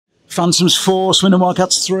Phantoms 4, Swindon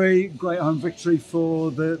Wildcats 3. Great home victory for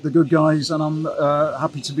the good guys, and I'm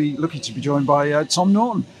lucky to be joined by Tom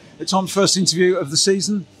Norton. It's Tom's first interview of the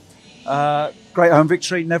season. Great home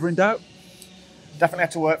victory, never in doubt. Definitely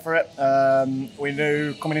had to work for it. We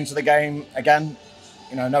knew coming into the game again,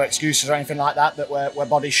 no excuses or anything like that. That we're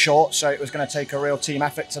bodies short, so it was going to take a real team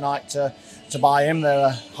effort tonight to buy him. They're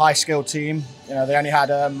a high-skilled team. They only had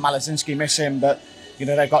Malazinski missing, but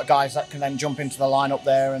they've got guys that can then jump into the lineup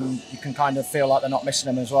there, and you can kind of feel like they're not missing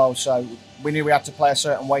them as well. So we knew we had to play a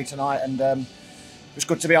certain way tonight, and it was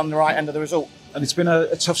good to be on the right end of the result. And it's been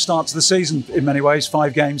a tough start to the season in many ways.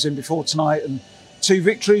 5 games in before tonight and 2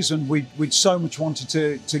 victories, and we'd so much wanted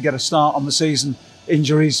to get a start on the season.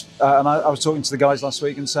 Injuries, and I was talking to the guys last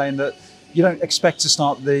week and saying that you don't expect to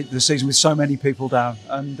start the season with so many people down,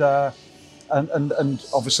 and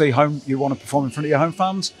obviously home, you want to perform in front of your home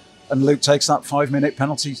fans. And Luke takes that 5-minute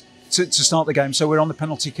penalty to start the game. So we're on the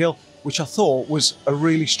penalty kill, which I thought was a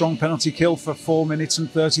really strong penalty kill for 4 minutes and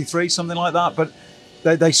 33, something like that. But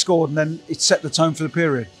they scored, and then it set the tone for the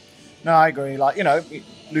period. No, I agree.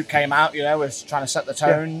 Luke came out, was trying to set the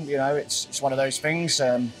tone. Yeah. It's one of those things.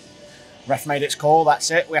 Ref made its call, that's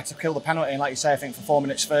it. We had to kill the penalty. And like you say, I think for 4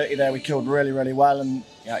 minutes 30 there, we killed really, really well. And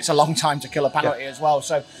it's a long time to kill a penalty as well.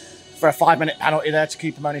 So for a 5-minute penalty there to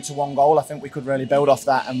keep them only to 1 goal, I think we could really build off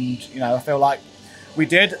that. And, I feel like we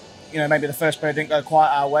did. Maybe the first period didn't go quite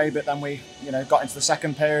our way, but then we, got into the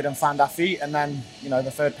second period and found our feet. And then, the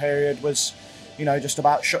third period was, just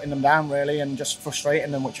about shutting them down really and just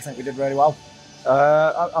frustrating them, which I think we did really well.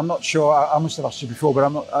 I'm not sure. I must have asked you before, but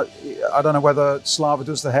I don't know whether Slava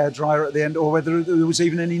does the hairdryer at the end, or whether there was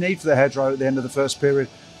even any need for the hairdryer at the end of the first period.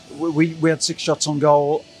 We had 6 shots on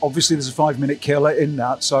goal. Obviously, there's a 5-minute killer in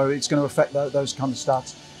that, so it's going to affect those kind of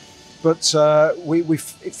stats. But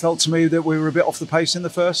it felt to me that we were a bit off the pace in the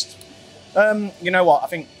first. You know what? I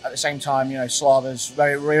think at the same time, Slava's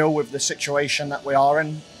very real with the situation that we are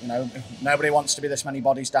in. Nobody wants to be this many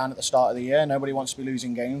bodies down at the start of the year. Nobody wants to be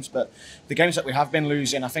losing games. But the games that we have been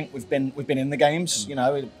losing, I think we've been in the games.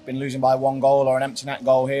 We've been losing by 1 goal or an empty net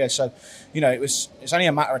goal here. So, it's only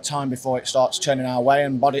a matter of time before it starts turning our way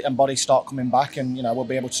and bodies start coming back, and we'll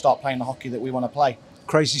be able to start playing the hockey that we want to play.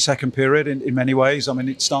 Crazy second period in many ways. I mean,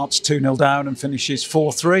 it starts 2-0 down and finishes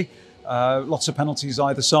 4-3. Lots of penalties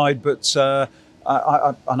either side, but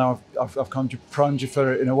I know I've kind of primed you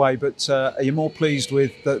for it in a way, but are you more pleased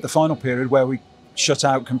with the final period where we shut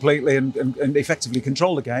out completely and effectively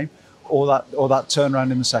control the game, or that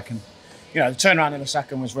turnaround in the second? The turnaround in the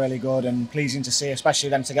second was really good and pleasing to see, especially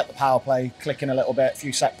then to get the power play clicking a little bit, a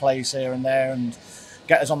few set plays here and there and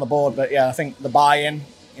get us on the board. But yeah, I think the buy-in,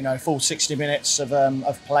 full 60 minutes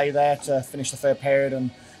of play there to finish the third period and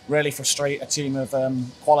really frustrate a team of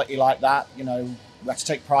quality like that. We had to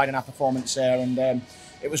take pride in our performance there, and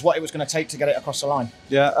it was what it was going to take to get it across the line.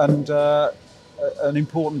 Yeah, and an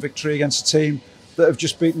important victory against a team that have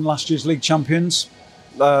just beaten last year's league champions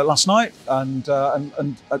last night, and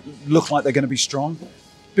look like they're going to be strong.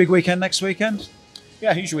 Big weekend next weekend.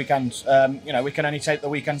 Yeah, huge weekend. We can only take the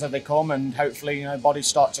weekends as they come, and hopefully, bodies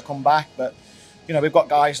start to come back. But we've got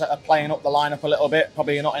guys that are playing up the lineup a little bit,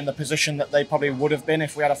 probably not in the position that they probably would have been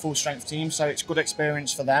if we had a full strength team. So it's good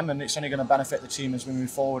experience for them, and it's only going to benefit the team as we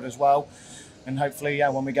move forward as well. And hopefully,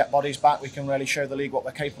 when we get bodies back, we can really show the league what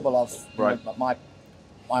we're capable of. Right. But my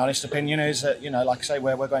honest opinion is that, like I say,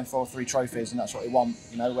 we're going for 3 trophies, and that's what we want.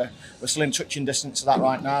 We're still in touching distance of that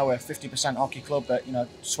right now. We're 50% hockey club, but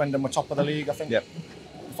Swindon were top of the league, I think. Yep.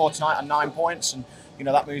 Before tonight at 9 points, and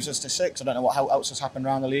that moves us to 6. I don't know what else has happened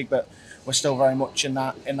around the league, but we're still very much in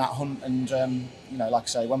that hunt. And like I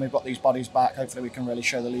say, when we've got these bodies back, hopefully we can really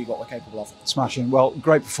show the league what we're capable of. Smashing. Well,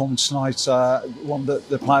 great performance tonight. One that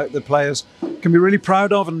the players can be really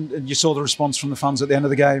proud of, and you saw the response from the fans at the end of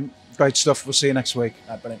the game. Great stuff. We'll see you next week.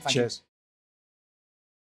 Brilliant. Cheers.